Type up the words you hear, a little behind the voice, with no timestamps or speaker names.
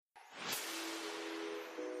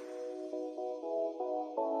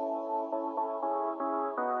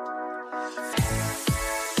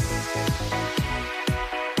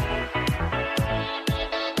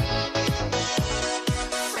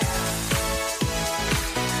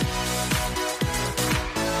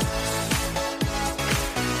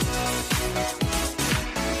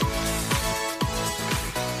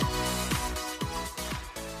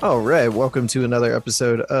All right, welcome to another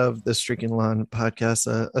episode of the Streaking Lawn podcast,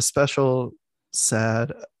 a special,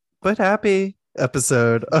 sad, but happy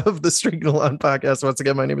episode of the Streaking Lawn podcast. Once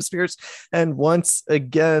again, my name is Pierce, and once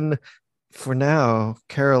again, for now,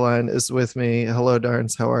 Caroline is with me. Hello,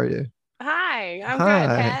 Darns, how are you? Hi, I'm good.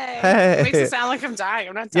 Hi. Hey. It makes it Hey. sound like I'm dying.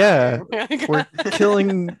 I'm not Yeah, dying. we're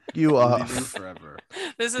killing you Living off. forever.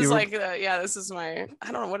 This You is were- like this is my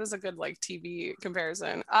I don't know what is a good like TV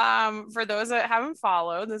comparison. For those that haven't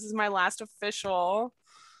followed, this is my last official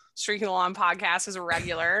Streaking Along podcast as a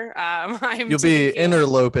regular. I'm You'll be taking-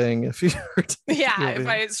 interloping if you were to, Yeah, you'll if be-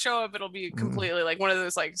 I show up, it'll be completely like one of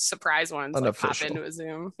those like surprise ones, like pop Unofficial. into a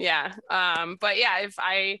Zoom. Yeah. But yeah, if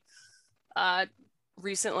I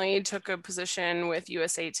recently took a position with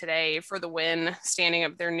USA Today for the Win, standing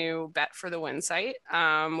up their new Bet for the Win site,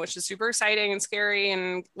 which is super exciting and scary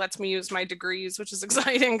and lets me use my degrees, which is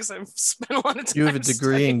exciting because I've spent a lot of time. you have a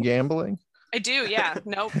degree in studying. gambling. I do, yeah.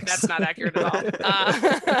 Nope, that's not accurate at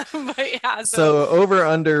all. But yeah, So over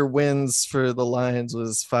under wins for the Lions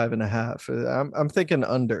was 5.5. I'm thinking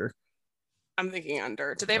under. I'm thinking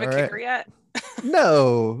under. Do they have a All right. kicker yet?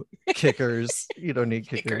 No kickers. You don't need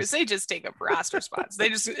Kickers, kickers. they just take up roster spots. They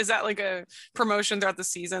just is that like a promotion throughout the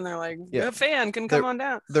season? They're like, Yeah. a fan can come on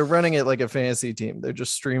down. They're running it like a fantasy team. They're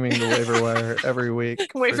just streaming the waiver wire every week.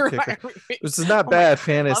 for Waiver kicker. wire. Which is not Oh my bad God,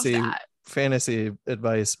 I love that. fantasy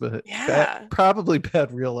advice, but Yeah. probably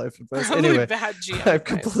bad real life advice. Probably Anyway, bad GM I've advice,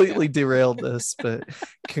 completely derailed this, but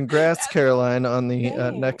congrats, Caroline, on the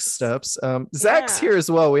next Thanks. steps. Zach's Yeah. here as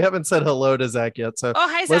well. We haven't said hello to Zach yet, so Oh,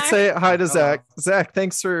 hi, Zach. let's say hi to Hello. Zach. Zach,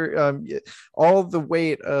 thanks for all the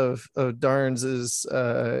weight of Darns's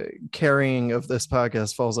carrying of this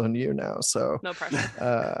podcast falls on you now. So No pressure.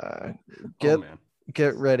 get Oh, man.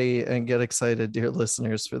 get ready and get excited, dear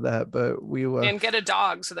listeners, for that. But we will. And get a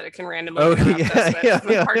dog so that it can randomly Oh, interrupt yeah, us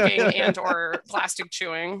with yeah, parking yeah. and or plastic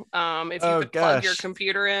chewing. If you Oh, could plug your gosh.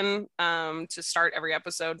 computer in to start every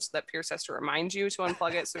episode so that Pierce has to remind you to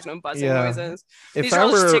unplug it so there's no buzzing Yeah. noises. If These I are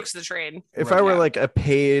all just were tips of the trade. if Right, I were yeah. like a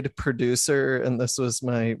paid producer and this was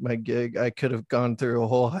my gig, I could have gone through a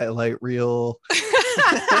whole highlight reel.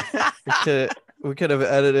 We could have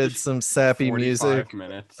edited some sappy 45 music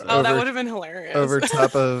minutes. Oh, that over- would have been hilarious. over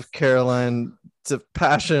top of Caroline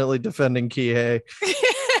passionately defending Kie.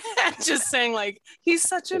 Just saying like he's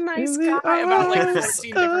such a nice In the guy about like arms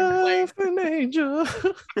 14 different like of an angel.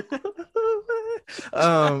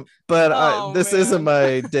 But Oh, this man. isn't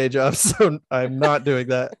my day job, so I'm not doing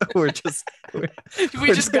that. We're just we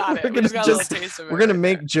we're just gonna- got it. we're We just gonna got a just- little taste of it. we're gonna right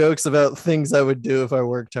make there. jokes about things I would do if I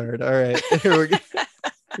worked hard. All right, here we go.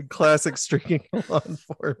 Classic streaking along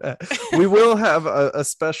format. We will have a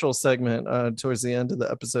special segment towards the end of the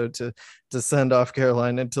episode to send off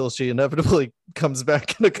Caroline until she inevitably comes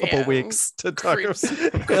back in a couple Yeah, weeks to talk creeps,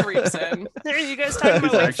 about creeps in. Are you guys talking He's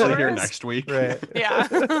He's about actually here Wake next week. Right. Yeah,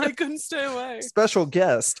 I couldn't stay away. special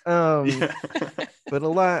guest. Yeah. But a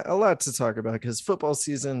lot to talk about because football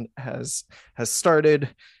season has started.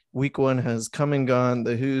 Week 1 has come and gone.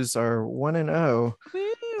 The Who's are 1-0.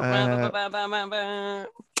 Woo. Uh, Ba, ba, ba, ba, ba.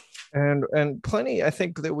 and plenty I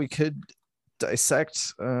think that we could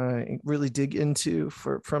dissect, really dig into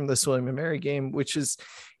from this William and Mary game, which is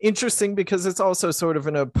interesting because it's also sort of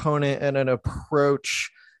an opponent and an approach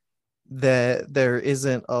that there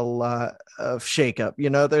isn't a lot of shakeup. You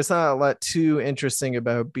know, there's not a lot too interesting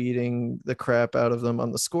about beating the crap out of them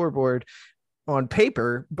on the scoreboard on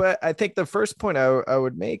paper. But I think the first point I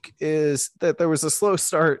would make is that there was a slow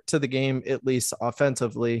start to the game, at least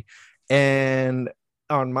offensively. And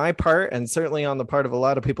on my part, and certainly on the part of a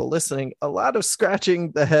lot of people listening, a lot of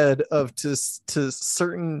scratching the head of to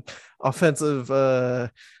certain offensive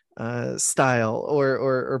style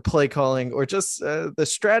or play calling, or just the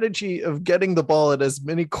strategy of getting the ball at as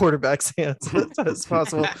many quarterbacks' hands as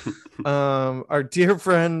possible. Our dear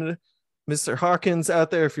friend Mr. Hawkins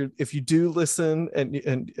out there, if you do listen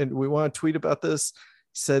and we want to tweet about this,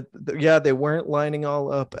 said yeah, they weren't lining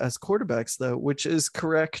all up as quarterbacks though, which is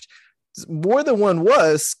correct. More than one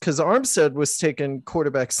was, because Armstead was taking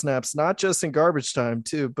quarterback snaps, not just in garbage time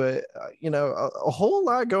too, but a whole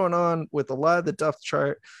lot going on with a lot of the depth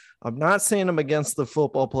chart. I'm not saying I'm against the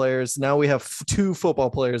football players. Now we have 2 football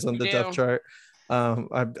players on the depth chart.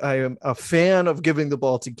 I am a fan of giving the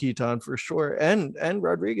ball to Keaton for sure, and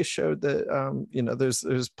Rodriguez showed that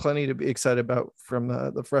there's plenty to be excited about from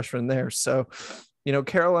the freshman there. So,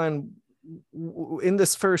 Caroline, in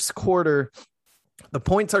this first quarter, the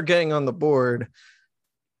points are getting on the board.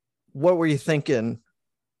 What were you thinking?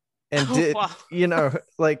 And did Wow.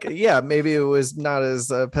 maybe it was not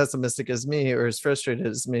as pessimistic as me or as frustrated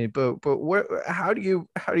as me, but how do you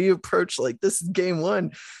approach, like, this is game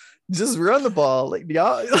 1? just run the ball. Like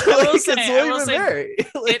y'all, will say, it's William and Mary.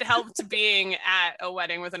 It helped being at a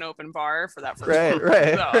wedding with an open bar for that first right.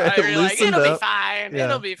 So you're like, it'll be fine. Yeah.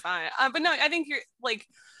 It'll be fine. But no, I think you're like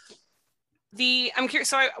I'm curious.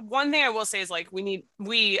 So one thing I will say is like we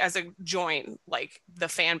as a joint, like the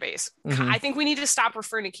fan base, I think we need to stop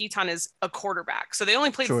referring to Keaton as a quarterback. So they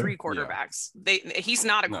only played 3 quarterbacks. Yeah. He's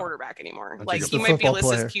not a quarterback anymore. Like he might be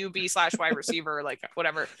listed as QB / wide receiver, like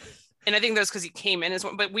whatever. And I think that's because he came in as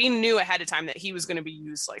one, but we knew ahead of time that he was going to be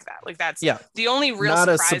used like that. Like that's the only real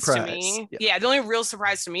surprise to me. Yeah. The only real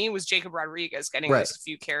surprise to me was Jacob Rodriguez getting those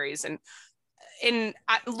few carries. And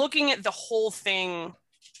looking at the whole thing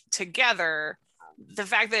together, the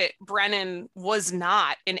fact that Brennan was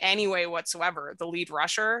not in any way whatsoever the lead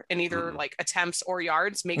rusher in either like attempts or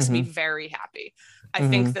yards makes me very happy. I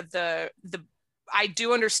think that I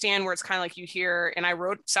do understand where it's kind of like you hear, and I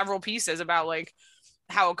wrote several pieces about like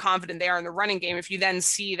how confident they are in the running game. If you then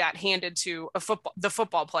see that handed to the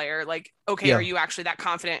football player, like, okay, are you actually that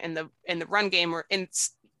confident in the run game?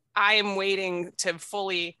 I am waiting to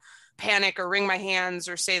fully panic or wring my hands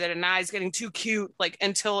or say that Anae's getting too cute, like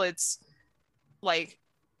until it's like,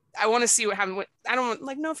 I want to see what happens. I don't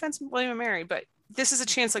like, no offense, William and Mary, but this is a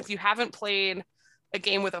chance. Like you haven't played a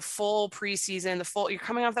game with a full preseason, you're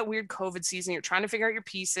coming off that weird COVID season. You're trying to figure out your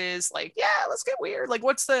pieces. Like, yeah, let's get weird. Like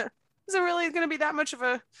is it really going to be that much of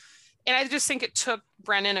a, and I just think it took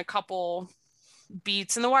Brennan a couple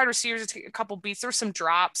beats and the wide receivers a couple beats. There were some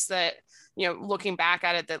drops that, looking back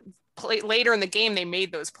at it, that later in the game they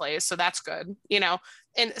made those plays, so that's good,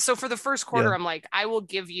 and so for the first quarter I'm like, I will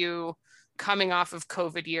give you, coming off of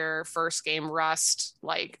COVID year, first game rust,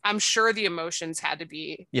 like I'm sure the emotions had to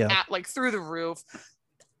be at like through the roof.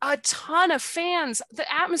 A ton of fans,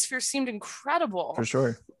 the atmosphere seemed incredible for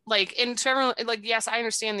sure. Like, and to everyone, like, yes, I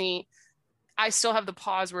understand I still have the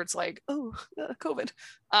pause where it's like, oh, COVID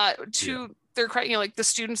they're like the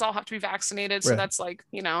students all have to be vaccinated, so that's like,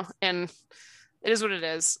 and it is what it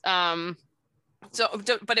is. But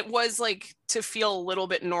it was like, to feel a little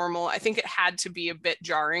bit normal, I think it had to be a bit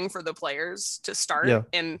jarring for the players to start.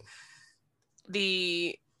 And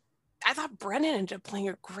I thought Brennan ended up playing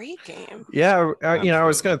a great game. I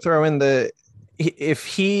was going to throw in if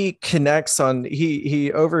he connects on,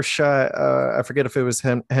 he overshot, I forget if it was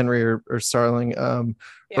Henry or Starling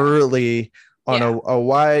early on a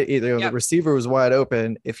wide, either the receiver was wide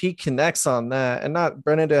open. If he connects on that, and not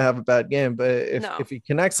Brennan to have a bad game, but if he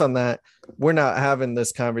connects on that, we're not having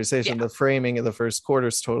this conversation. The framing of the first quarter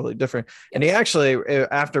is totally different. And he actually,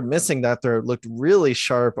 after missing that throw, looked really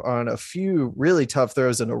sharp on a few really tough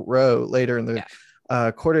throws in a row later in the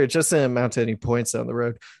quarter. It just didn't amount to any points down the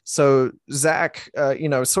road. So Zach,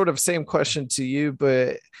 sort of same question to you,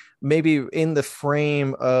 but maybe in the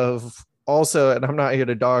frame of also, and I'm not here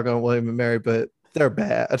to dog on William and Mary, but they're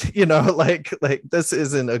bad, like this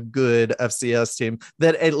isn't a good FCS team,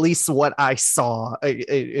 that at least what I saw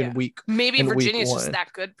in week. Maybe Virginia's just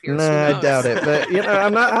that good, Pierce. Nah, I doubt it. But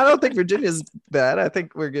I don't think Virginia's bad. I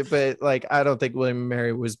think we're good, but like I don't think William and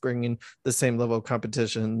Mary was bringing the same level of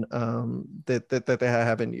competition that they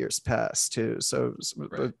have in years past too. So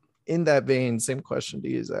in that vein, same question to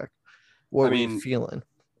you, Zach. What were you feeling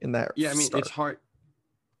in that? Yeah, start?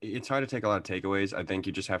 It's hard to take a lot of takeaways. I think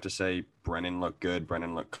you just have to say Brennan looked good.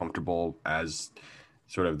 Brennan looked comfortable, as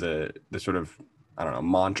sort of the sort of, I don't know,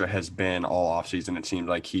 mantra has been all offseason. It seems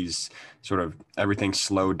like he's sort of, everything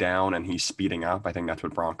slowed down and he's speeding up. I think that's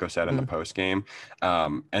what Bronco said in the post game.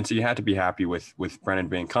 And so you had to be happy with Brennan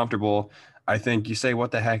being comfortable. I think you say, what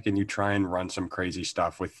the heck, and you try and run some crazy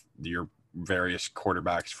stuff with your various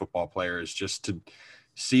quarterbacks, football players, just to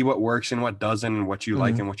see what works and what doesn't, and what you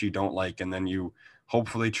like and what you don't like. And then you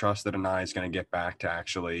hopefully trust that Anae is going to get back to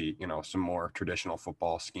actually, some more traditional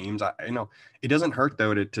football schemes. It doesn't hurt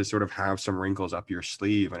though to sort of have some wrinkles up your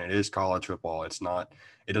sleeve, and it is college football. It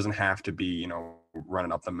doesn't have to be,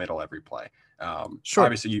 running up the middle every play. Sure.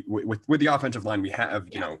 Obviously with the offensive line, we have,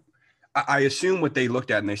 I assume what they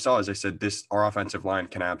looked at and they saw is they said, our offensive line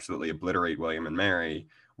can absolutely obliterate William and Mary.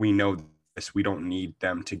 We know this, we don't need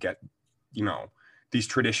them to get, these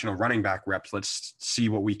traditional running back reps. Let's see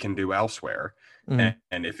what we can do elsewhere.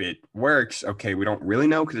 And if it works, okay, we don't really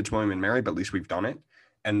know because it's William and Mary, but at least we've done it.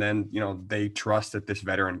 And then, they trust that this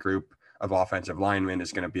veteran group of offensive linemen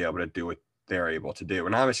is going to be able to do what they're able to do.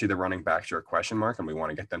 And obviously the running backs are a question mark, and we want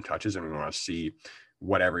to get them touches, and we want to see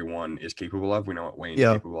what everyone is capable of. We know what Wayne's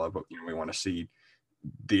capable of, but we want to see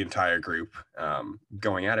the entire group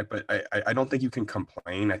going at it. But I don't think you can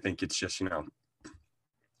complain. I think it's just,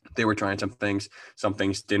 they were trying some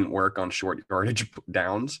things didn't work on short yardage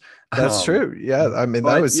downs. That's true. Yeah. I mean,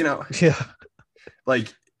 that was,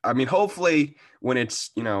 like, hopefully when it's,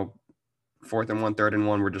 4th and 1, 3rd and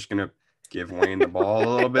 1, we're just gonna give Wayne the ball a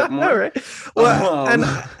little bit more. All right. Well,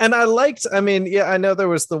 and I liked. I mean, yeah, I know there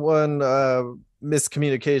was the one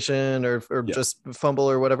miscommunication or just fumble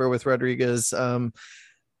or whatever with Rodriguez.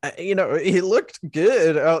 He looked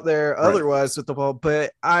good out there otherwise with the ball,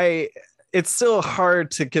 but it's still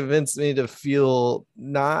hard to convince me to feel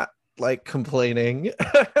not like complaining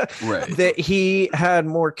that he had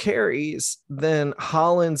more carries than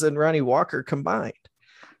Hollins and Ronnie Walker combined.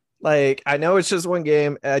 Like, I know it's just one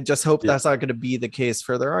game. I just hope that's not going to be the case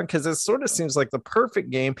further on, because it sort of seems like the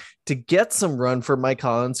perfect game to get some run for Mike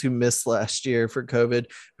Hollins, who missed last year for COVID,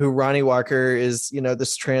 who Ronnie Walker is,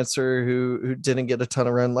 this transfer who didn't get a ton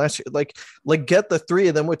of run last year. Like get the three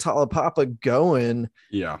of them with Talapapa going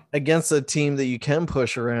against a team that you can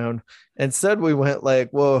push around. Instead, we went like,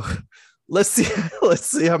 well, let's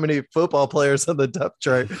see how many football players on the depth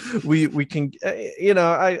chart we can,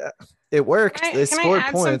 it worked. They scored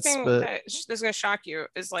points, but this is gonna shock you.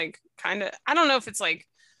 Is like kind of, I don't know if it's like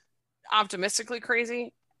optimistically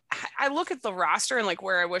crazy. I look at the roster and like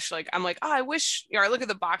where I wish, like I'm like, oh, I wish. I look at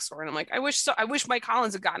the box score and I'm like, I wish Mike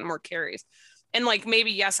Collins had gotten more carries. And like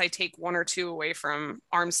maybe yes, I take 1 or 2 away from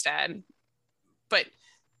Armstead, but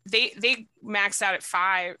they maxed out at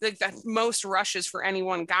 5. Like the most rushes for any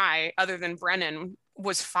one guy other than Brennan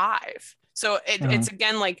was 5. So it's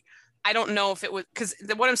again like, I don't know if it was, because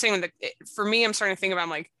what I'm saying, for me, I'm starting to think about, I'm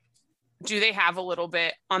like, do they have a little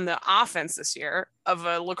bit on the offense this year of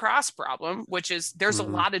a lacrosse problem, which is there's a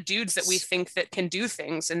lot of dudes that we think that can do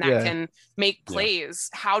things and that can make plays.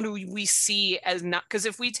 How do we see as not, because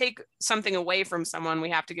if we take something away from someone, we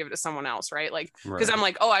have to give it to someone else, right? Like, because I'm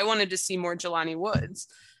like, oh, I wanted to see more Jelani Woods,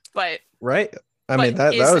 but I mean,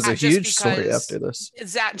 that was a huge story after this.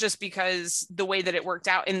 Is that just because the way that it worked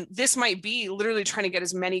out? And this might be literally trying to get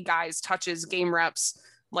as many guys touches, game reps,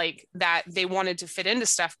 like that they wanted to fit into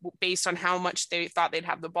stuff based on how much they thought they'd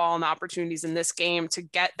have the ball and the opportunities in this game to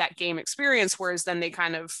get that game experience. Whereas then they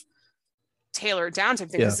kind of tailor it down to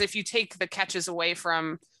things. Because if you take the catches away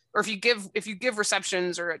from, or if you give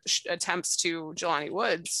receptions or attempts to Jelani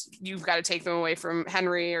Woods, you've got to take them away from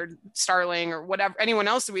Henry or Starling or whatever, anyone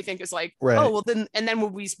else that we think is like, oh, well then, and then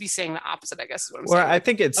would we be saying the opposite, I guess is what I'm saying. I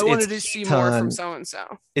think I wanted to see more from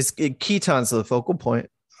so-and-so. Keaton's the focal point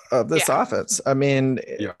of this offense. I mean,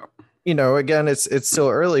 again, it's still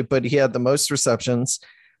early, but he had the most receptions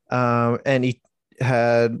and he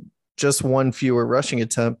had just 1 fewer rushing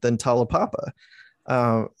attempt than Talapapa.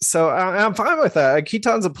 So I'm fine with that.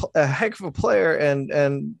 Keaton's a heck of a player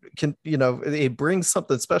and can, he brings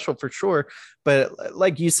something special for sure. But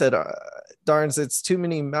like you said, Darns, it's too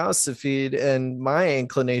many mouths to feed. And my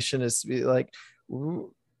inclination is to be like,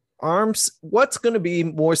 Arms, what's going to be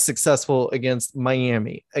more successful against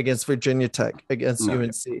Miami, against Virginia Tech, against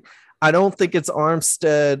UNC? I don't think it's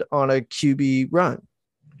Armstead on a QB run,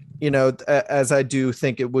 as I do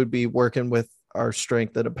think it would be working with our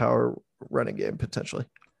strength at a power running game potentially.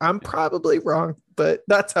 I'm probably wrong, but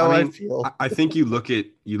that's how I feel. I think you look at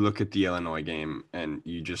the Illinois game and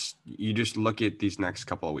you just look at these next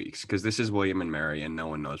couple of weeks, because this is William and Mary and no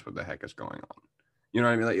one knows what the heck is going on. You know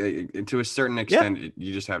what I mean? Like to a certain extent,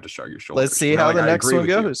 you just have to shrug your shoulders. Let's see how the next one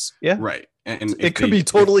goes. You. Yeah, right. And it could be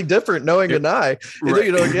totally different knowing an eye.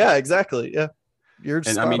 Right. Yeah, exactly. Yeah, you're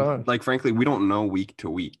spot on. Like frankly, we don't know week to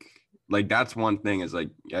week. Like that's one thing is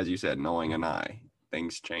like, as you said, knowing an eye.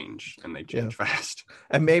 Things change and they change fast.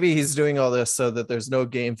 And maybe he's doing all this so that there's no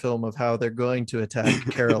game film of how they're going to attack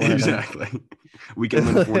Carolina. Exactly. We can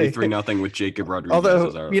win 43-0 with Jacob Rodriguez.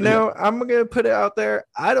 Although, I'm going to put it out there.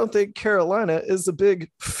 I don't think Carolina is a big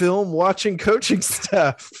film watching coaching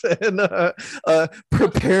staff and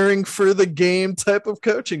preparing for the game type of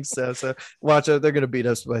coaching staff. So watch out. They're going to beat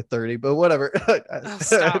us by 30, but whatever.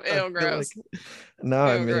 Stop. Ew, gross.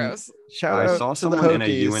 Gross. Shout out I saw to someone the in a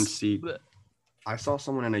Hokies. UNC. I saw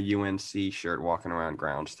someone in a UNC shirt walking around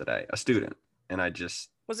grounds today, a student, and I just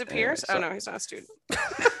was it Pierce? Oh no, he's not a student.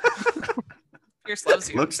 Pierce loves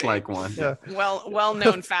UNC. Looks like one. Yeah. Well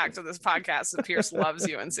known fact of this podcast that Pierce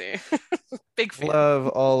loves UNC. Big fan. Love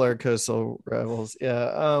all our coastal rivals.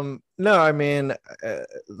 Yeah. No, I mean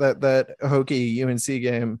that Hokie UNC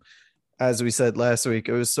game, as we said last week,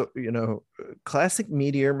 it was so classic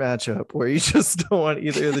meteor matchup where you just don't want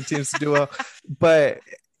either of the teams to do well, but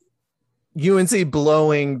UNC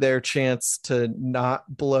blowing their chance to not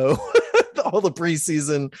blow all the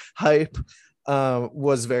preseason hype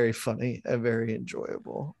was very funny and very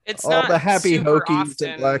enjoyable. It's all not the happy Hokies often.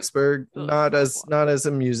 at Blacksburg, not as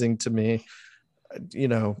amusing to me, but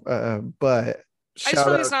I just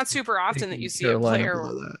feel like it's not super often that you see a player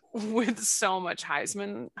with so much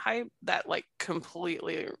Heisman hype that like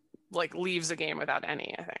completely like leaves a game without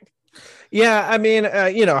any, I think. Yeah, I mean,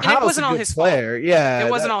 And it Howell's wasn't a all good his fault. player. Yeah, It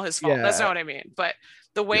wasn't all his fault. That's yeah. not what I mean. But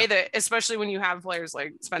the way that, especially when you have players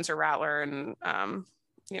like Spencer Rattler and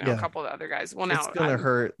a couple of the other guys. Well, now it's gonna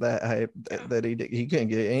hurt that hype that he couldn't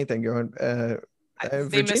get anything going. they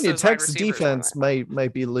missed Virginia those wide Tech's receivers defense more than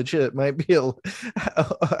might be legit, might be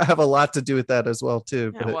have a lot to do with that as well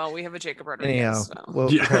too. Yeah, But well, we have a Jacob anyhow, Rodriguez. So.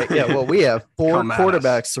 well, well, we have 4 Come at us.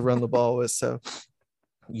 quarterbacks to run the ball with, so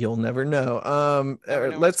you'll never know.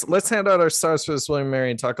 Never know Let's hand out our stars for this William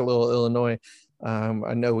Mary and talk a little Illinois.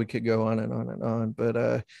 I know we could go on and on and on,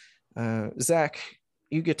 but Zach,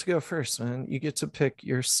 you get to go first, man. You get to pick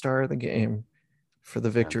your star of the game for the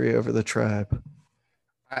victory over the Tribe.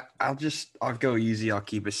 I'll go easy. I'll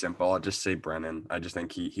keep it simple. I'll just say Brennan. I just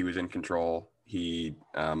think he was in control. He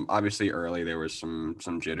obviously early there was some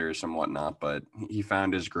jitters, some whatnot, but he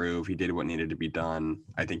found his groove. He did what needed to be done.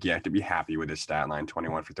 I think you have to be happy with his stat line: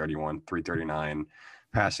 21 for 31, 339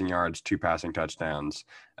 passing yards, 2 passing touchdowns,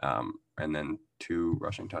 and then 2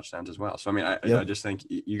 rushing touchdowns as well. So I mean, I just think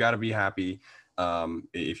you got to be happy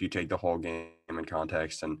if you take the whole game in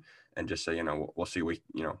context and just say, we'll see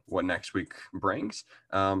what next week brings.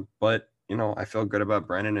 But I feel good about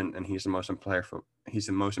Brennan, and he's the most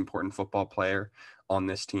important football player on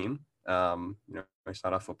this team. He's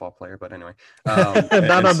not a football player, but anyway,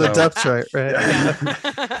 not on the depth chart, right?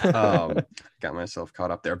 Yeah. Got myself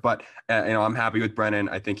caught up there, but I'm happy with Brennan.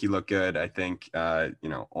 I think he looked good. I think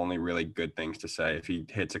only really good things to say. If he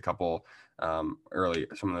hits a couple some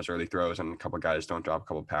of those early throws and a couple guys don't drop a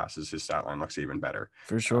couple passes, his stat line looks even better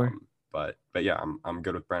for sure. But yeah, I'm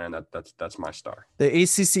good with Brennan. That's my star. The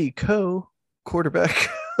ACC quarterback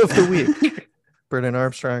of the week, Brennan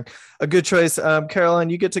Armstrong. A good choice. Caroline,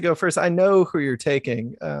 you get to go first. I know who you're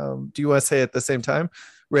taking. Do you want to say it at the same time?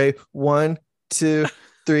 Ray, 1, 2,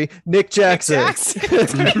 3. Nick Jackson. I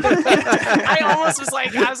almost was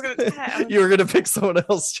like, you were gonna pick someone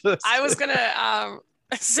else. I was gonna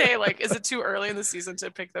say, like, is it too early in the season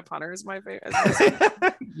to pick the punter as my favorite?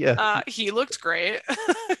 Yeah. He looked great.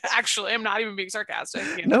 Actually, I'm not even being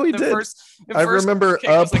sarcastic. No, he did. I remember a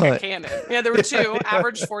punt. Like a cannon. Yeah, there were 2,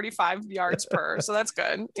 averaged 45 yards per. So that's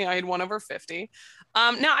good. He had 1 over 50. No,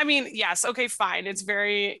 I mean, yes. Okay, fine. It's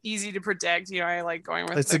very easy to predict. I like going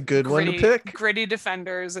with it's a good one to pick. Gritty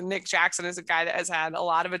defenders. And Nick Jackson is a guy that has had a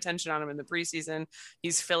lot of attention on him in the preseason.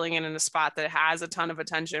 He's filling in a spot that has a ton of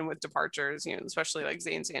attention with departures, especially like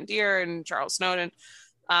Zane Sandier and Charles Snowden.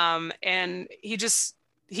 And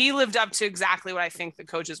he lived up to exactly what I think the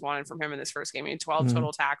coaches wanted from him in this first game. He had 12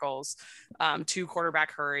 total tackles, 2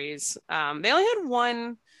 quarterback hurries. They only had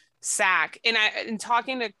 1 sack. And in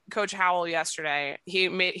talking to Coach Howell yesterday, the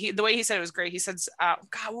way he said it was great. He said,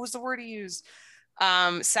 what was the word he used?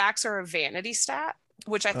 Sacks are a vanity stat,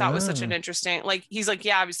 which I thought was such an interesting, like, he's like,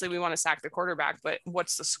 yeah, obviously we want to sack the quarterback, but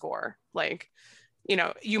what's the score? Like,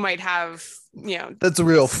 you might have, that's a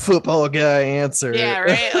real football guy answer. Yeah,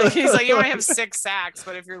 right. Like, he's like, you might have 6 sacks,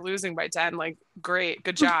 but if you're losing by 10, like, great,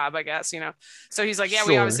 good job, I guess. So he's like, yeah,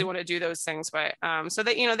 we obviously want to do those things, but so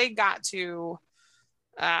that they got to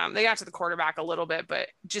the quarterback a little bit, but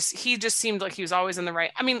he just seemed like he was always in the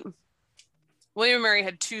right. I mean, William & Mary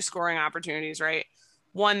had 2 scoring opportunities, right?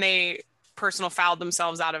 One, they personal fouled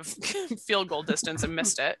themselves out of field goal distance and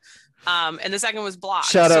missed it. And the second was blocked.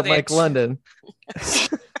 Shout out Mike London.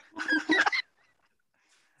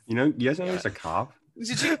 You guys know he's a cop?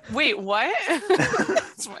 Did you? Wait, what?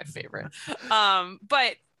 That's my favorite.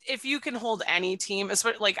 But if you can hold any team,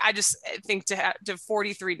 especially, like, I just think to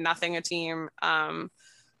 43-0 a team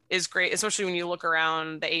is great, especially when you look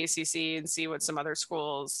around the ACC and see what some other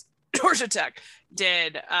schools, Georgia Tech,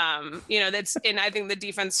 did. That's, and I think the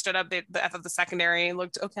defense stood up. I thought the secondary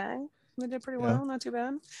looked okay. They did pretty well, not too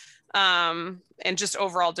bad. And just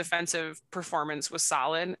overall defensive performance was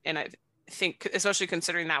solid. And I think, especially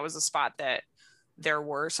considering that was a spot that there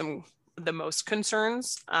were the most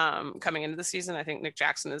concerns coming into the season, I think Nick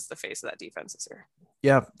Jackson is the face of that defense this year.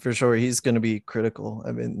 Yeah, for sure. He's going to be critical.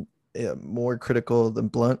 I mean, more critical than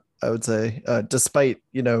Blunt, I would say, despite,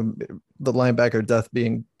 the linebacker depth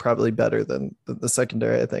being probably better than the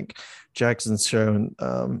secondary. I think Jackson's shown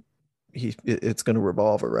it's going to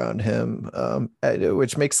revolve around him,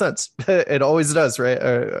 which makes sense. It always does, right?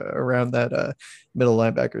 Around that middle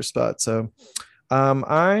linebacker spot. So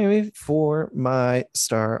for my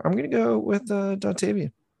star, I'm going to go with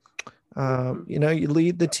Dontavian. You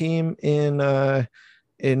lead the team in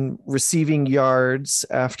receiving yards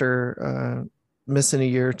after missing a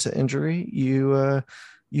year to injury. You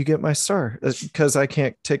get my star because I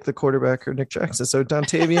can't take the quarterback or Nick Jackson. So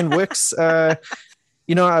Dontavian Wicks, I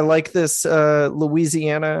like this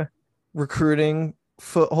Louisiana recruiting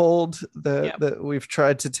foothold that Yep. that we've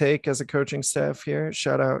tried to take as a coaching staff here.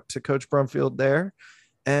 Shout out to Coach Brumfield there.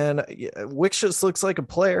 And Wicks just looks like a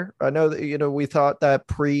player. I know that we thought that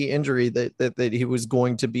pre-injury that he was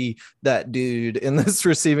going to be that dude in this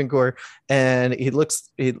receiving core, and he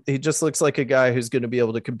just looks like a guy who's going to be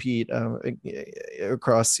able to compete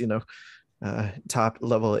across top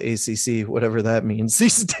level ACC, whatever that means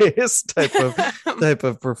these days, type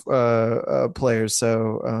of players.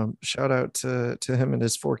 So shout out to him and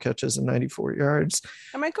his 4 catches and 94 yards.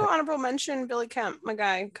 I might go honorable mention Billy Kemp, my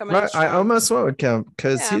guy coming. Right, I almost went with Kemp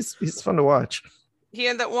because he's fun to watch. He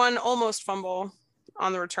had that one almost fumble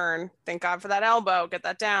on the return. Thank God for that elbow. Get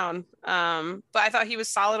that down. But I thought he was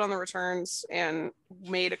solid on the returns and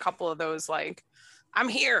made a couple of those I'm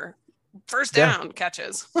here. First down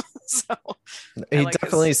catches. So he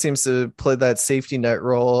definitely seems to play that safety net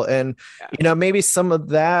role. And, maybe some of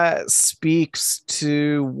that speaks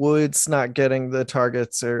to Woods not getting the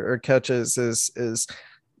targets or catches is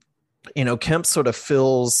Kemp sort of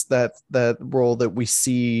fills that role that we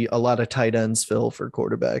see a lot of tight ends fill for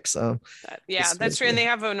quarterbacks. That's true. And they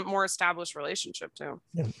have a more established relationship too.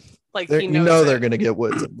 Yeah. They're going to get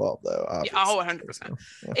Woods involved though. Obviously. 100%.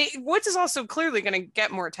 Yeah. Woods is also clearly going to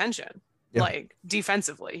get more attention. Yeah.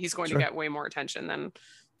 Defensively, he's going to get way more attention than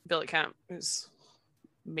Billy Kemp, who's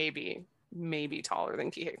maybe taller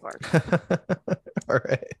than Kihei Clark. All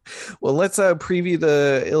right. Well, let's preview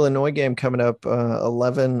the Illinois game coming up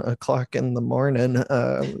 11 o'clock in the morning,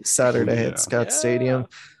 Saturday at Scott Stadium.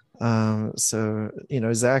 So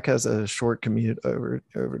Zach has a short commute over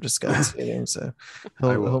to Scott Stadium, so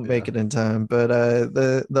he'll make it in time. But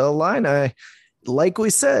the Illini, like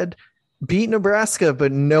we said, beat Nebraska,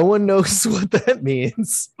 but no one knows what that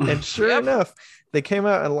means. And sure enough, they came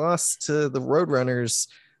out and lost to the Roadrunners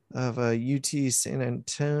of UT San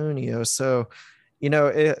Antonio. So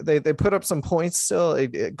they put up some points still.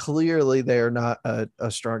 Clearly they are not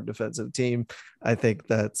a strong defensive team. I think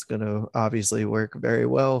that's going to obviously work very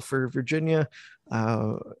well for Virginia.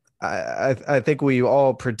 I think we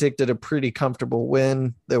all predicted a pretty comfortable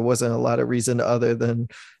win. There wasn't a lot of reason other than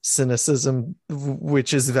cynicism,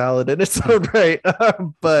 which is valid in its own right.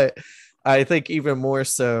 But I think even more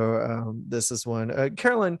so, this is one.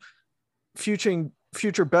 Carolyn,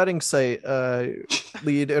 future betting site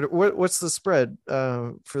lead. What's the spread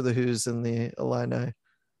for the Hoos and the Illini?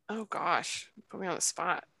 Oh gosh, put me on the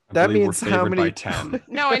spot. That means how many? By 10.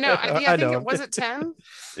 No, I know. I think it was it 10.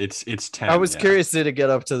 It's 10. I was curious, did it get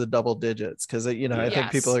up to the double digits? Because I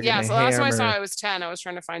think people are going to so hammer. last time I saw it was 10. I was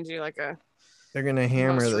trying to find you They're going to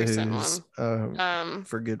hammer the Hoos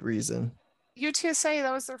for good reason. UTSA,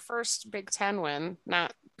 that was their first Big Ten win.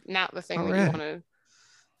 Not the thing that you want to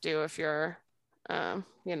do if you're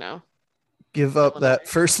give up that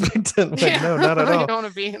first Big Ten win. Yeah. No, not at all. You don't want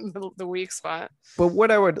to be in the weak spot. But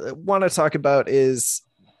what I would want to talk about is,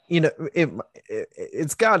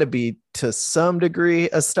 it's got to be to some degree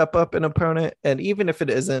a step up in opponent. And even if it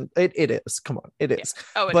isn't, it is. Come on, it is. Yeah.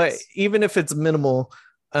 Oh, but is. Even if it's minimal,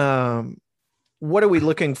 what are we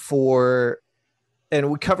looking for? And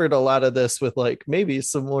we covered a lot of this with maybe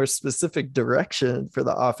some more specific direction for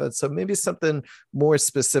the offense. So maybe something more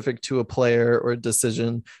specific to a player or a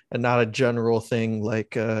decision and not a general thing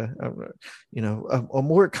a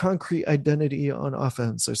more concrete identity on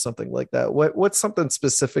offense or something like that. What's something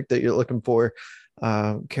specific that you're looking for?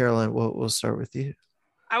 Carolyn, we'll start with you.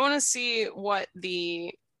 I want to see what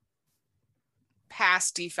the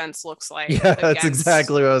pass defense looks like. Yeah, that's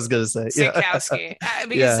exactly what I was going to say. Sikowski.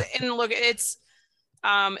 Because it's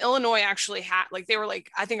Illinois actually had they were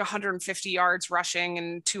I think 150 yards rushing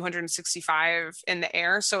and 265 in the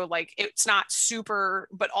air. So it's not super,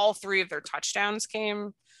 but all 3 of their touchdowns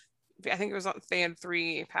came. I think they had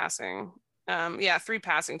 3 passing. 3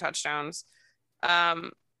 passing touchdowns.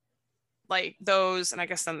 Those, and I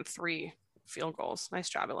guess then 3 field goals. Nice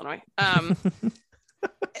job, Illinois.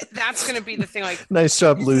 That's going to be the thing. Nice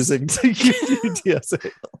job losing to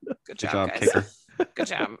UTSA. Good job, guys. Kicker. Good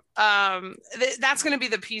job. That's going to be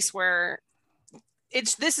the piece where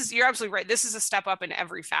you're absolutely right. This is a step up in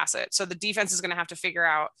every facet. So the defense is going to have to figure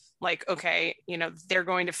out okay, they're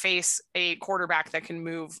going to face a quarterback that can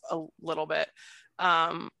move a little bit.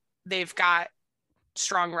 They've got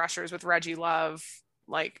strong rushers with Reggie Love,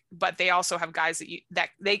 but they also have guys that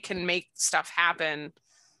they can make stuff happen.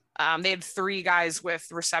 They had 3 guys with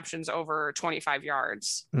receptions over 25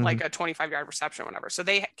 yards, a 25-yard reception, whatever. So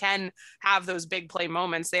they can have those big play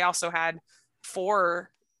moments. They also had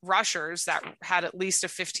 4 rushers that had at least a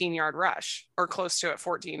 15-yard rush or close to it,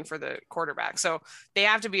 14 for the quarterback. So they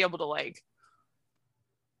have to be able to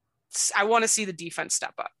I want to see the defense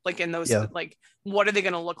step up, like in those, like, what are they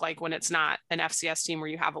going to look like when it's not an FCS team where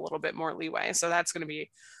you have a little bit more leeway? So that's going to be,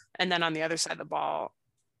 and then on the other side of the ball,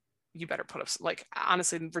 you better put up, like,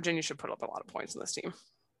 honestly, Virginia should put up a lot of points in this team,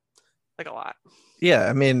 like a lot. Yeah,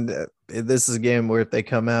 I mean, this is a game where if they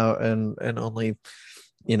come out and only,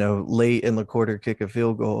 late in the quarter kick a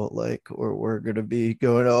field goal, like, or we're gonna be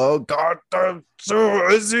going, oh God, so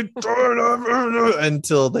is it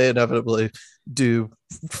until they inevitably do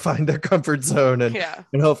find their comfort zone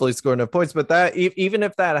and hopefully score enough points. But that even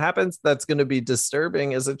if that happens, that's going to be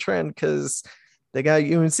disturbing as a trend because they got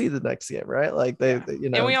UNC the next game, right? Like they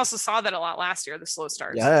and we also saw that a lot last year, the slow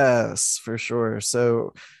starts. Yes, for sure.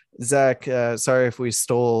 So Zach, sorry if we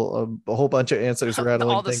stole a whole bunch of answers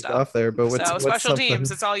rattling things off there, but what's special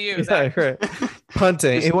teams? It's all you. Yeah, Zach. Right.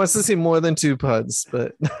 Punting. He wants to see more than 2 punts,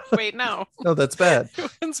 but wait, no, that's bad.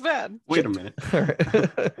 It's bad. Wait a minute. All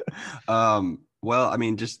right. Well, I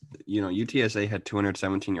mean, just UTSA had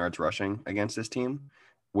 217 yards rushing against this team,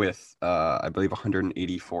 with I believe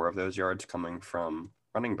 184 of those yards coming from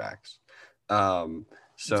running backs. So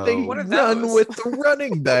they run with the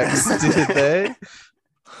running backs, did they?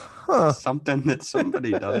 Huh. Something that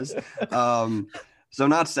somebody does. So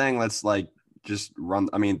not saying let's like just run.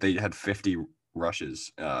 I mean, they had 50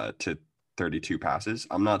 rushes to 32 passes.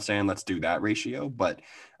 I'm not saying let's do that ratio, but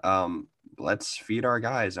let's feed our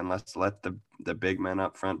guys and let's let the big men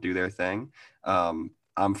up front do their thing.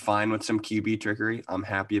 I'm fine with some QB trickery. I'm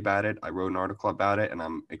happy about it. I wrote an article about it, and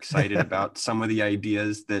I'm excited about some of the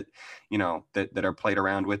ideas that that are played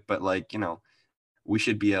around with. But we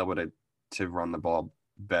should be able to run the ball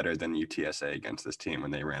better than UTSA against this team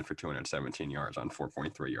when they ran for 217 yards on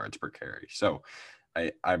 4.3 yards per carry. So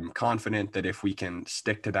I'm confident that if we can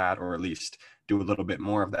stick to that, or at least do a little bit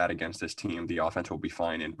more of that against this team, the offense will be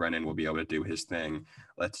fine and Brennan will be able to do his thing.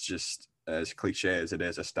 Let's just, as cliche as it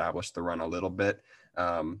is, establish the run a little bit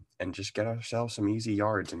and just get ourselves some easy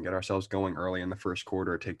yards and get ourselves going early in the first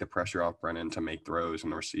quarter, take the pressure off Brennan to make throws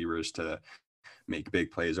and the receivers to make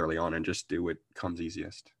big plays early on and just do what comes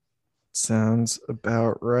easiest. Sounds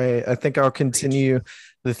about right. I think I'll continue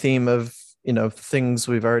the theme of things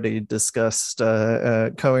we've already discussed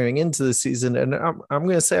coming into the season, and I'm going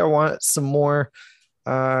to say I want some more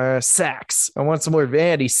sacks. I want some more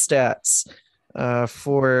vanity stats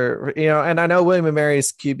for and I know William &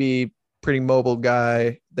 Mary's QB, pretty mobile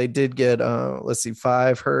guy. They did get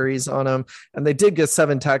 5 hurries on him, and they did get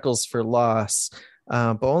 7 tackles for loss.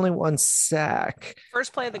 But only 1 sack.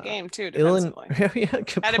 First play of the game too. Defensively,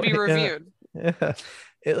 had to be reviewed. Yeah.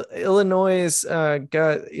 Illinois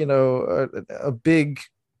got a big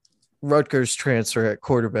Rutgers transfer at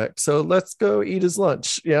quarterback, so let's go eat his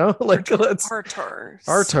lunch. Let's Artur.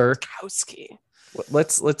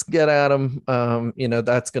 Let's get at him.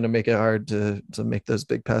 That's going to make it hard to make those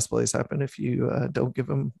big pass plays happen if you don't give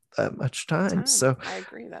them that much time. So I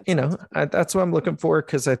agree. That's what I'm looking for,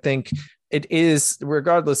 because I think it is,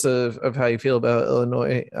 regardless of how you feel about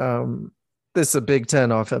Illinois, this is a Big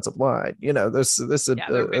Ten offensive line. This is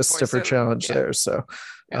a stiffer challenge there. So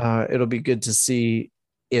it'll be good to see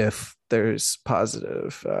if there's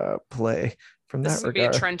positive play from that regard. This would be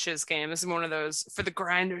a trenches game. This is one of those for the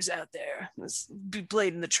grinders out there. This be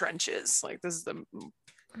played in the trenches. Like, this is the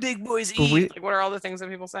big boys eat. What are all the things that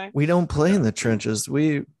people say? We don't play in the trenches.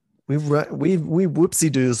 We whoopsie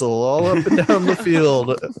doozle all up and down the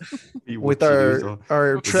field with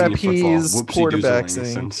our trapeze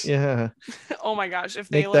quarterbacks. Yeah. Oh my gosh! If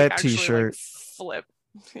they make that actually T-shirt flip,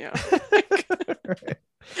 right.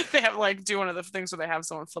 They have do one of the things where they have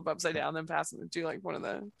someone flip upside down, then pass and do one of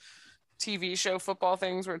the TV show football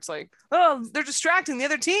things where it's oh, they're distracting the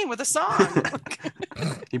other team with a song.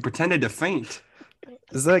 He pretended to faint.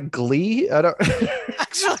 Is that Glee? I don't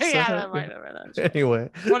actually. Yeah, that might have been. Anyway,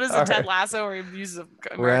 what is it? Ted Lasso, where he uses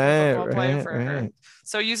American football play for?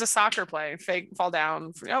 So use a soccer play, fake fall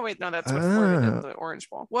down. Oh wait, no, that's what Florida did, the Orange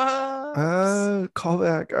Bowl. What? Call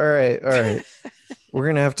back. All right. We're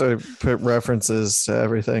gonna have to put references to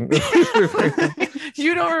everything.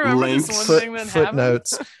 You don't remember Links. This one thing that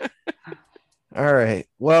footnotes. All right.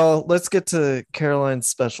 Well, let's get to Caroline's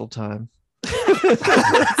special time.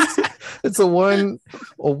 It's a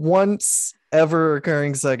once ever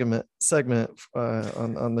occurring segment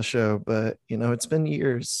on the show, but it's been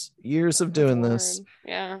years of doing this.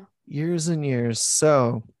 Yeah, years and years.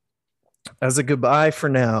 So as a goodbye for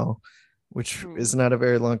now, which is not a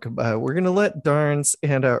very long goodbye, we're gonna let Darns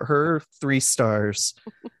hand out her 3 stars,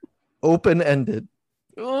 open-ended.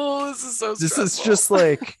 Oh, this is so stressful. This is just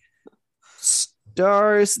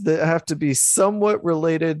stars that have to be somewhat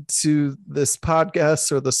related to this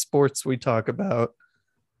podcast or the sports we talk about.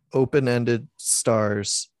 Open-ended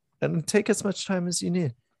stars. and take as much time as you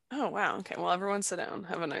need. Oh, wow. Okay. Well, everyone sit down.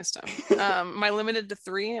 Have a nice time. Am I limited to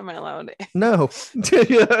 3? Am I allowed? No. Oh, You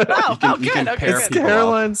good. can Okay, pair It's good. people up.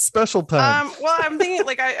 Caroline's special time. Well, I'm thinking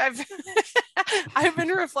like I've I've been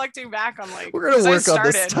reflecting back on like We're gonna 'cause I work on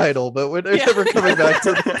this started- title, but we're Yeah. never coming back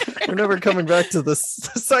to we're never coming back to this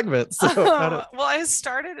segment. So I don't, Well, I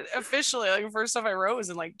started officially like the first stuff I wrote was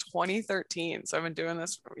in like 2013. So I've been doing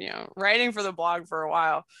this, writing for the blog for a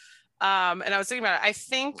while. And I was thinking about it. I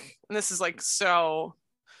think, and this is like so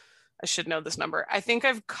I should know this number. I think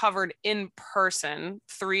I've covered in person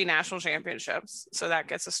 3 national championships. So that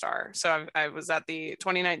gets a star. So I was at the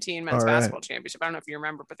 2019 men's All right. basketball championship. I don't know if you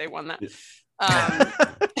remember, but they won that. Yeah.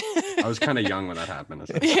 I I was kind of young when that happened.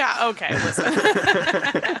 yeah. Okay. Listen.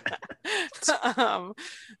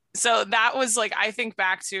 So that was like, I think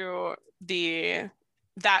back to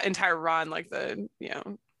that entire run, like the,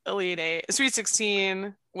 Elite Eight, Sweet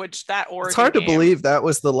 16, which that Oregon it's hard to game- believe that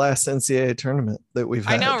was the last NCAA tournament that we've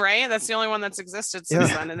I had. know, right? That's the only one that's existed since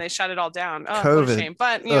Yeah. then, and they shut it all down. Oh, what COVID. a shame.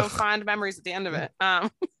 But Ugh. fond memories at the end of it.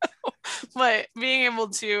 But being able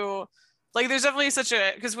to, like, there's definitely such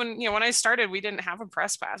a because when I started, we didn't have a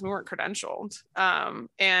press pass, we weren't credentialed,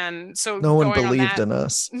 and so No one going on believed that- in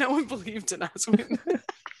us. No one believed in us.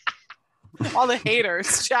 All the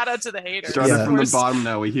haters. Shout out to the haters. Started Yeah. from the Where's- bottom,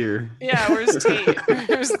 now we here. Yeah, where's Tate?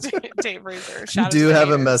 Where's Tate Fraser? You Shout out do to the have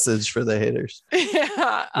a haters. message for the haters.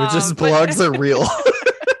 Yeah, We're just but- blogs are real.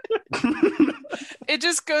 it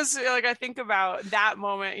just goes to, like, I think about that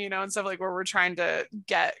moment, and stuff like where we're trying to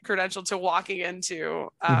get credentialed to walking into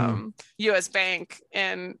US Bank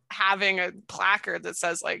and having a placard that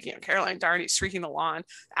says like, Caroline Darney streaking the lawn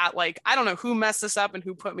at like, I don't know who messed this up and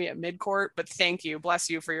who put me at midcourt, but thank you, bless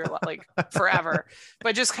you for your like forever.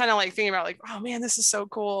 But just kind of like thinking about like, oh man, this is so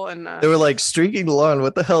cool. And They were like streaking the lawn.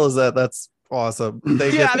 What the hell is that? That's awesome.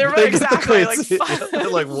 They Yeah, they were get the exactly, like, crazy- they're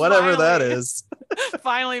like whatever that finally. is.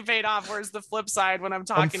 finally paid off. Whereas the flip side when I'm I'm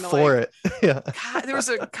talking to for like, it. Yeah. God, there was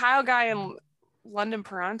a Kyle guy in London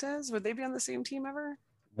Parantes. Would they be on the same team ever?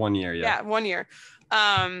 1 year, yeah. Yeah, 1 year.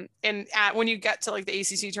 And when you get to like the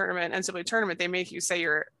ACC tournament, NCAA tournament, they make you say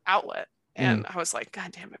your outlet. And I was like,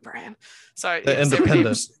 God damn it, Brian. So I The say my name.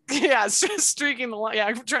 Independent. Yeah, it's just streaking the lawn.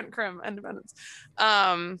 Yeah, Trent Krim, Independence.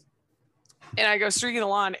 And I go streaking the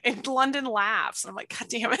lawn, and London laughs. And I'm like, God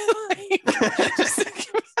damn it. Like, just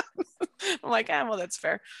thinking I'm like, well, that's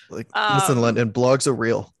fair. Like, listen, London, blogs are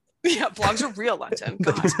real. Yeah, blogs are real, London.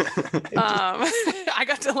 God. I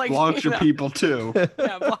got to like Blogs are people too.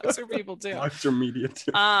 Yeah, blogs are people too. Blogs are media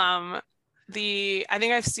too. I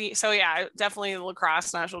think I've seen, so yeah, definitely the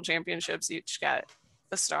lacrosse national championships each get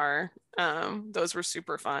a star. Those were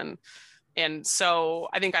super fun. And so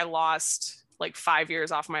I think I lost like 5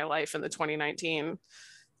 years off my life in the 2019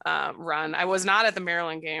 run. I was not at the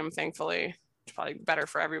Maryland game, thankfully. It's probably better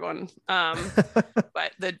for everyone.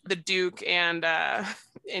 But the Duke and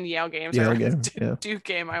Yale games, Yale or game, yeah. Duke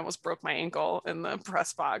game, I almost broke my ankle in the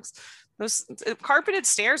press box. Those carpeted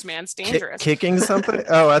stairs, man, it's dangerous. Kicking something?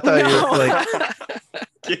 Oh, I thought you were like,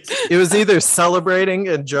 it was either celebrating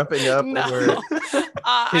and jumping up or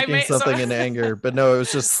kicking something in anger, but no, it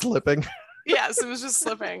was just slipping. Yes, it was just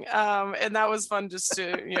slipping. And that was fun just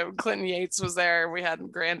to, Clinton Yates was there. We had a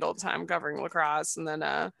grand old time covering lacrosse. And then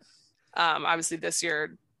obviously this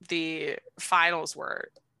year, the finals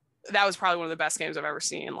that was probably one of the best games I've ever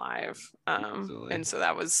seen live. And so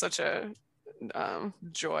that was such a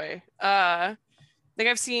joy. I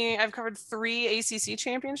think I've covered 3 ACC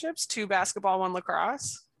championships, 2 basketball, 1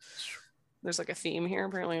 lacrosse. There's like a theme here.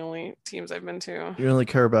 Apparently only teams I've been to. You only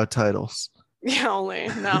care about titles. Yeah, only.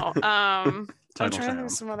 No. I'm trying to think town.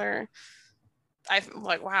 of some other. I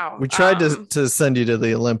like, wow. We tried to send you to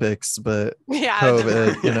the Olympics, but yeah,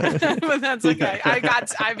 COVID, but that's okay.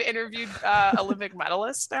 I've interviewed Olympic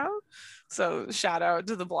medalists now, so shout out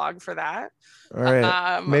to the blog for that. all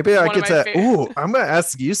right. Maybe I one of get my to. Ooh, I'm gonna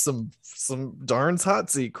ask you some Darn's hot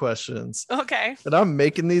seat questions, Okay. and I'm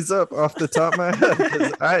making these up off the top of my head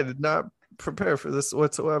because I did not prepare for this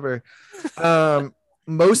whatsoever.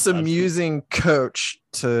 Most amusing coach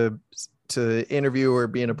to interview or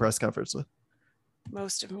be in a press conference with.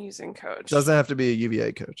 Most amusing coach. Doesn't have to be a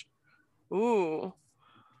UVA coach. Ooh.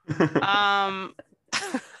 I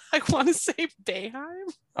want to say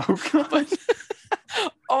Boeheim, Oh god. but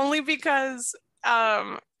only because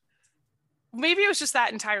maybe it was just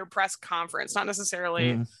that entire press conference, not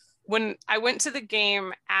necessarily when I went to the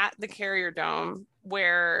game at the Carrier Dome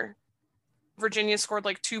where Virginia scored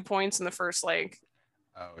like 2 points in the first like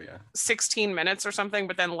Oh yeah. 16 minutes or something,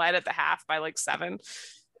 but then led at the half by like 7.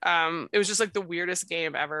 It was just like the weirdest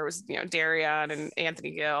game ever. It was, Darian and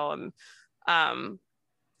Anthony Gill, and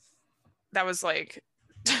that was like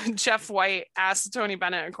Jeff White asked Tony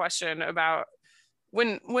Bennett a question about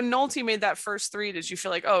when Nolte made that first three, did you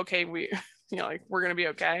feel like, oh, okay, like we're gonna be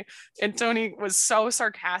okay? And Tony was so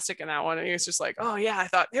sarcastic in that one, and he was just like, oh yeah, I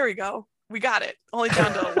thought, there we go, we got it, only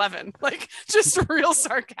down to 11. Like, just real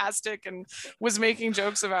sarcastic, and was making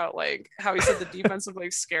jokes about like how he said the defense looked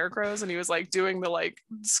like scarecrows, and he was like doing the like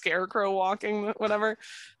scarecrow walking, whatever.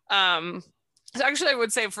 So actually, I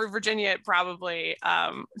would say for Virginia, probably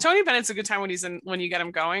Tony Bennett's a good time when you get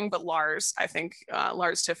him going. But Lars, I think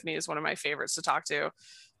Lars Tiffany is one of my favorites to talk to.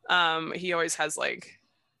 He always has like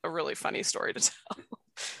a really funny story to tell.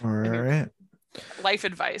 All right. Life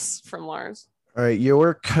advice from Lars. All right.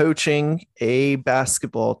 You're coaching a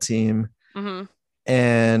basketball team,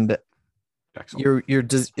 and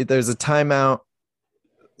there's a timeout.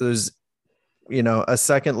 There's a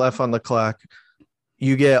second left on the clock.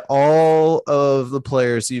 You get all of the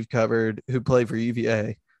players you've covered who play for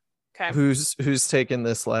UVA. Okay. Who's taking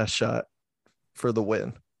this last shot for the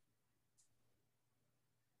win?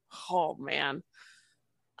 Oh man.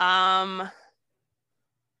 I'm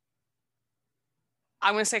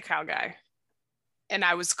gonna say Kyle Guy. And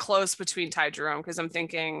I was close between Ty Jerome because I'm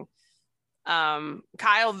thinking Kyle,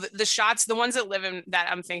 the shots, the ones that live in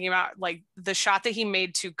that I'm thinking about, like the shot that he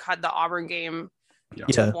made to cut the Auburn game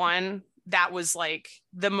to 1. That was like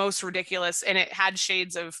the most ridiculous, and it had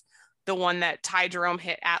shades of the one that Ty Jerome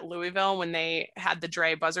hit at Louisville when they had the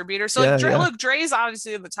Dre buzzer beater. So look, Dre's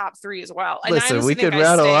obviously in the top 3 as well. And listen, we could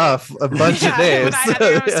rattle off a bunch of names. I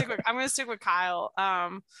think I'm gonna stick with Kyle.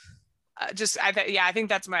 I think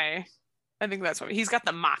that's my. I think that's what he's got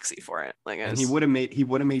the moxie for it. Like, and he would have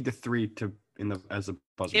made the 3 as a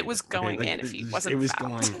buzzer. It was going in if he wasn't. It was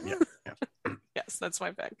fouled. Going. Yeah. Yes, that's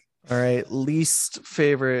my pick. All right, least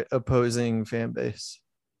favorite opposing fan base.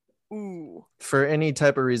 Ooh. For any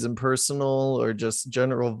type of reason, personal or just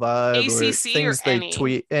general vibe, ACC or things or they any?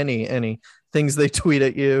 tweet, any things they tweet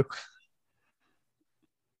at you.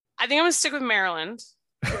 I think I'm gonna stick with Maryland.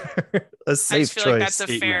 A safe I just feel choice. like that's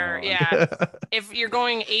a fair, yeah. Yeah. If you're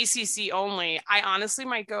going ACC only, I honestly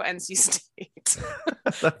might go NC State.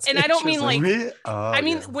 That's And I don't mean like, I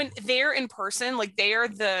mean yeah. when they're in person, like they are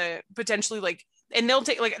the potentially like, and they'll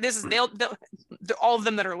take like this is they'll all of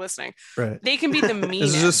them that are listening, right. They can be the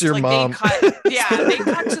meanest. This is just your like, mom. They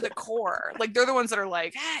cut to the core. Like they're the ones that are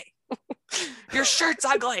like, hey, your shirt's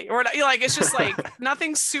ugly, or like it's just like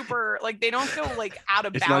nothing super. Like they don't go like out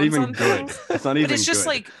of It's bounds not even on good. things. It's not even. But it's just good.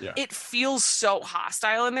 like Yeah. it feels so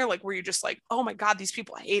hostile in there, like where you're just like, oh my god, these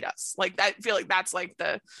people hate us. Like I feel like that's like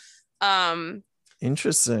the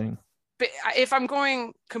Interesting. But if I'm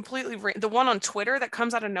going completely the one on Twitter that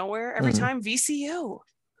comes out of nowhere every time, VCU,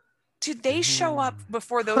 dude, they show up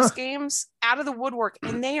before those games out of the woodwork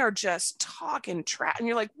and they are just talking trash, and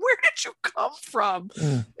you're like, where did you come from?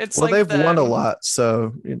 It's well, like they've won a lot,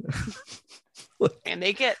 so and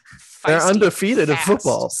they get feisty. They're undefeated in fast.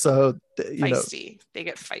 football, so feisty. They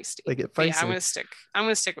get feisty. They get But feisty. yeah, I'm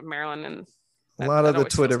gonna stick with Maryland, and a lot of the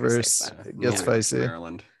always feels pretty Twitterverse safe, gets Yeah, feisty.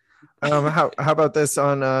 Maryland. How about this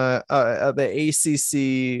on the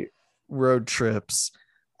ACC road trips?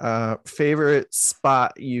 Favorite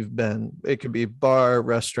spot you've been? It could be bar,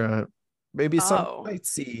 restaurant, maybe some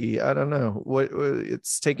sightsee. I don't know what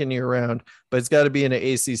it's taking you around, but it's got to be in an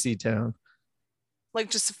ACC town. like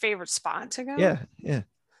just a favorite spot to go. Yeah.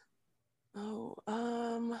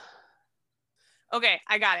 Oh, okay,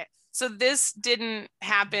 I got it. So this didn't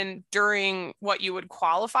happen during what you would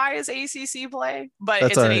qualify as ACC play, but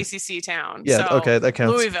That's it's all an right. ACC town. Yeah, So okay, that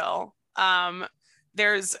counts. Louisville.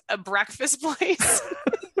 There's a breakfast place.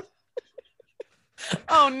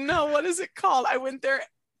 Oh no, what is it called? I went there.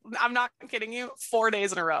 I'm not kidding you. 4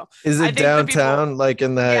 days in a row. Is I it think the downtown, people- like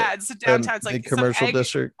in that? Yeah, it's downtown. It's the like some commercial egg-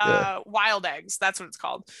 district. Yeah. Wild Eggs. That's what it's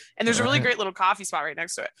called. And there's a really Alright. great little coffee spot right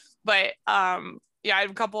next to it. But yeah, I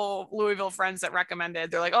have a couple Louisville friends that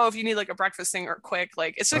recommended. They're like, oh, if you need like a breakfast thing or quick,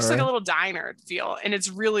 like it's just like a Alright. little diner feel, and it's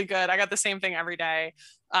really good. I got the same thing every day.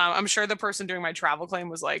 I'm sure the person doing my travel claim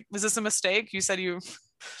was like, was this a mistake? You said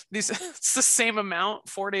it's the same amount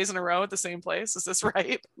 4 days in a row at the same place. Is this right?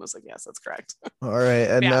 I was like, yes, that's correct. All right.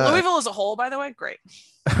 And Yeah, Louisville as a whole, by the way, great.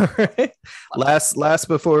 all right. Last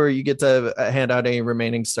before you get to hand out any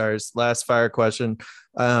remaining stars, last fire question.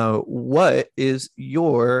 What is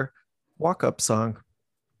your walk-up song?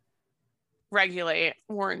 Regulate,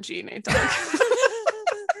 Warren G. Nate Dogg.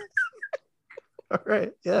 All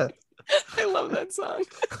right. Yeah. I love that song.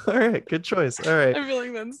 All right. Good choice. All right. I feel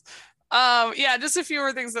like that's yeah, just a few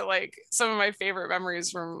more things that like some of my favorite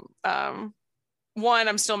memories from one,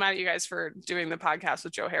 I'm still mad at you guys for doing the podcast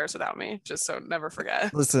with Joe Harris without me, just so never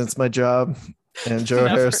forget. Listen, it's my job. And Joe Never.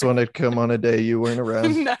 Harris wanted to come on a day you weren't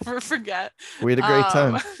around. Never forget. We had a great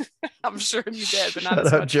time. I'm sure you did, but not Shout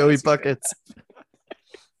as out much Joey as we did. Buckets.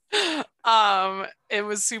 It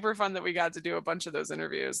was super fun that we got to do a bunch of those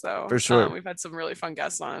interviews, though. For sure. We've had some really fun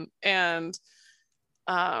guests on, and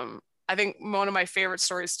I think one of my favorite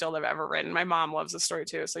stories still that I've ever written. My mom loves this story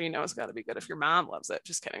too, so you know it's got to be good if your mom loves it.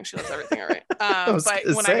 Just kidding, she loves everything. All right.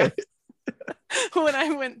 When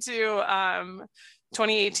I went to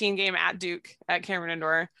 2018 game at Duke at Cameron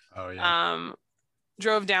Indoor,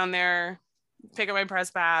 drove down there, pick up my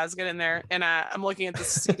press pass, get in there, and I'm looking at the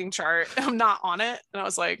seating chart. I'm not on it, and I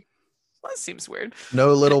was like, well, that seems weird.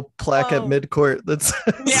 No little plaque at midcourt that's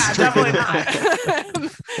yeah, definitely not.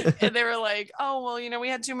 And they were like, oh, well, you know, we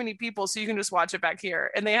had too many people, so you can just watch it back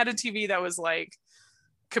here. And they had a TV that was like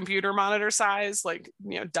computer monitor size, like,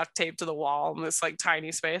 you know, duct taped to the wall in this like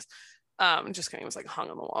tiny space. Just kidding, it was like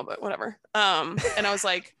hung on the wall, but whatever. And I was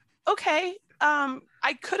like, okay,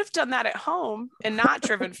 I could have done that at home and not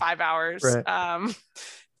driven 5 hours. Right.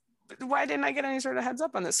 Why didn't I get any sort of heads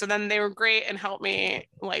up on this? So then they were great and helped me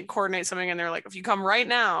like coordinate something. And they're like, if you come right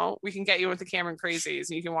now, we can get you with the Cameron Crazies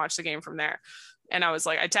and you can watch the game from there. And I was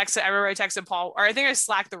like, I remember I texted Paul, or I think I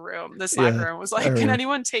slacked the Slack room, was like, can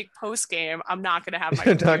anyone take post game? I'm not going to have my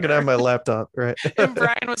not going to have my laptop. Right. And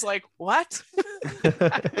Brian was like, what?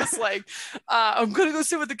 I was like, I'm going to go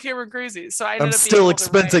sit with the Cameron Crazies. So I'm still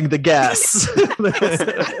expensing the gas.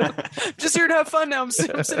 Just here to have fun now. I'm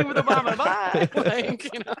sitting with Obama. Bye.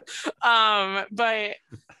 Like, you know, but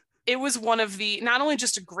it was one of the, not only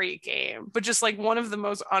just a great game, but just like one of the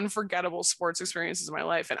most unforgettable sports experiences of my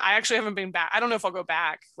life. And I actually haven't been back. I don't know if I'll go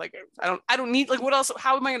back. Like, I don't need, like, what else?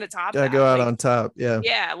 How am I going to top that? Go out like, on top. Yeah.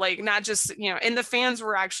 Yeah. Like, not just, you know, and the fans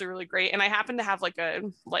were actually really great. And I happened to have like a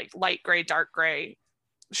light gray, dark gray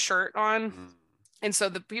shirt on. And so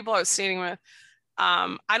the people I was standing with,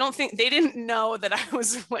 I don't think they didn't know that I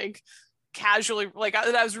was like casually, like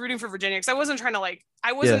I was rooting for Virginia, because I wasn't trying to like,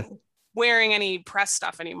 I wasn't wearing any press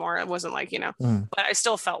stuff anymore. It wasn't like, you know, but I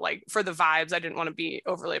still felt like for the vibes, I didn't want to be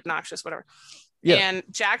overly obnoxious, whatever. Yeah. And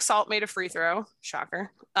Jack Salt made a free throw.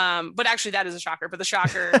 Shocker. But actually that is a shocker, but the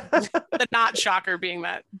shocker, the not shocker being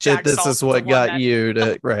that Jack this Salt is what got you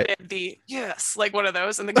to, right. Yes. Like one of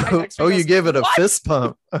those. And the guy next to me goes, you gave it a fist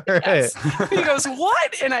pump. All right. He goes,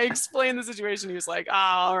 what? And I explained the situation. He was like, oh,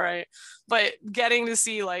 all right. But getting to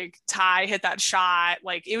see like Ty hit that shot,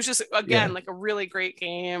 like it was just, again, like a really great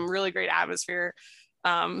game, really great atmosphere.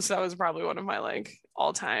 So that was probably one of my like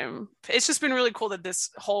all time. It's just been really cool that this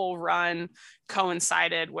whole run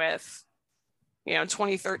coincided with, you know,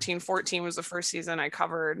 2013-14 was the first season I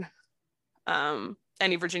covered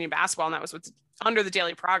any Virginia basketball, and that was under the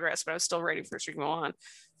Daily Progress, but I was still writing for Street Milan.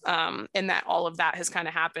 And that all of that has kind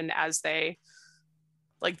of happened as they,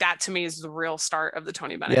 like, that to me is the real start of the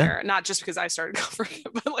Tony Bennett era. Not just because I started covering it,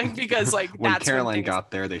 but like because like when that's Caroline when got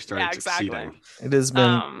there, they started succeeding. It has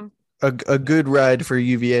been a good ride for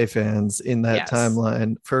UVA fans in that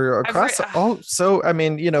timeline for across all. So I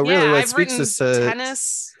mean, you know, really what speaks to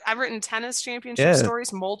tennis. I've written tennis championship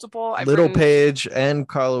stories, multiple. Little Page and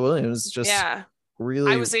Carla Williams just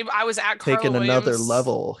really. I was at Carla taking Williams. Another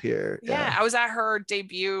level here. Yeah, I was at her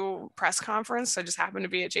debut press conference. I just happened to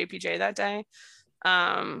be at JPJ that day.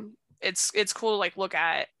 It's cool to like look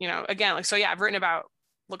at, you know, again, like, so yeah, I've written about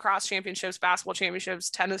lacrosse championships, basketball championships,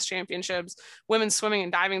 tennis championships, women's swimming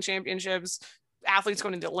and diving championships, athletes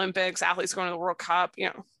going to the Olympics, athletes going to the World Cup, you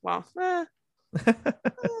know, well, writing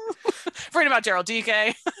about Gerald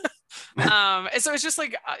DK. And so it's just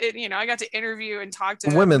like, you know, I got to interview and talk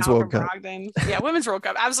to Women's Malcolm World Cup. Brogdon. Yeah, Women's World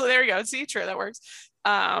Cup. Absolutely. There you go. See, true. That works.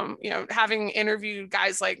 You know, having interviewed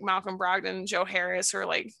guys like Malcolm Brogdon, Joe Harris, or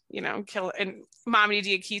like, you know, and Mamadi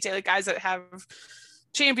Diakite, like guys that have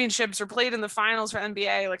championships or played in the finals for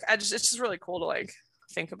NBA. Like, it's just really cool to like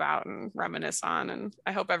think about and reminisce on. And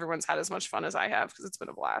I hope everyone's had as much fun as I have, because it's been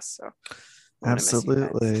a blast. So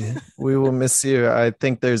absolutely. We will miss you. I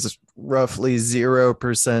think there's roughly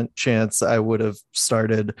 0% chance I would have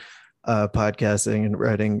started podcasting and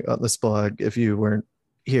writing on this blog if you weren't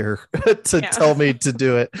here to tell me to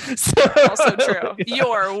do it. So, also true.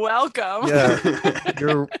 You're welcome.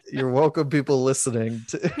 Yeah, you're welcome, people listening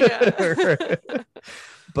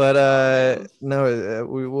but no,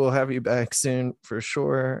 we will have you back soon for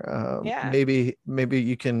sure. Maybe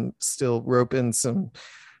you can still rope in some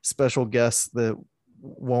special guests that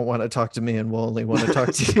won't want to talk to me and will only want to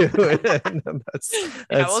talk to you. And that's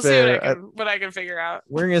we'll fair. See what I can figure out.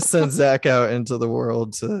 We're gonna send Zach out into the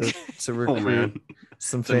world to recruit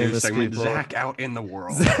some It's a new famous segment. people. Zach out in the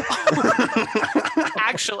world.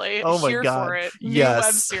 Actually, Oh my here God. for it. New Yes.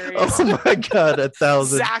 web series. Oh my God,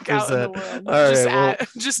 1,000%. Zach out in the world. All just right, well, at,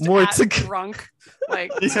 just more at to- drunk.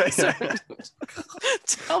 Like, Yeah.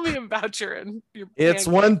 tell me about your It's pancakes.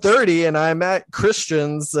 1:30 and I'm at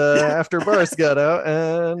Christian's after bars got out,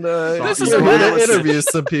 and This is you're here to hilarious. interview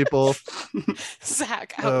some people.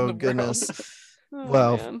 Zach out Oh in the goodness. world. Oh,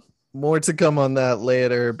 Well, man. more to come on that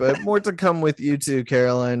later, but more to come with you too,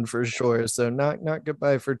 Caroline, for sure. So not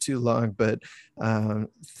goodbye for too long, but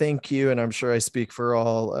thank you, and I'm sure I speak for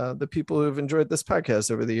all the people who have enjoyed this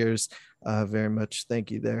podcast over the years. Very much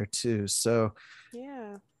thank you there too. So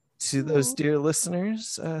Yeah. to those dear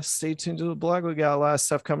listeners, stay tuned to the blog. We got a lot of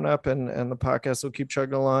stuff coming up, and the podcast will keep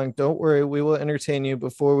chugging along. Don't worry, we will entertain you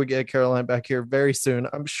before we get Caroline back here very soon.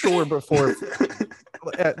 I'm sure before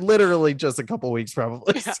literally just a couple weeks,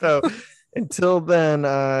 probably. Yeah. So until then,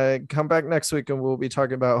 come back next week and we'll be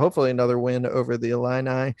talking about hopefully another win over the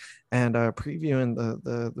Illini and previewing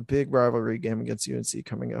the big rivalry game against UNC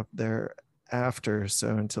coming up there after. So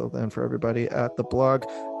until then, for everybody at the blog,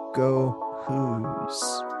 go Hoos.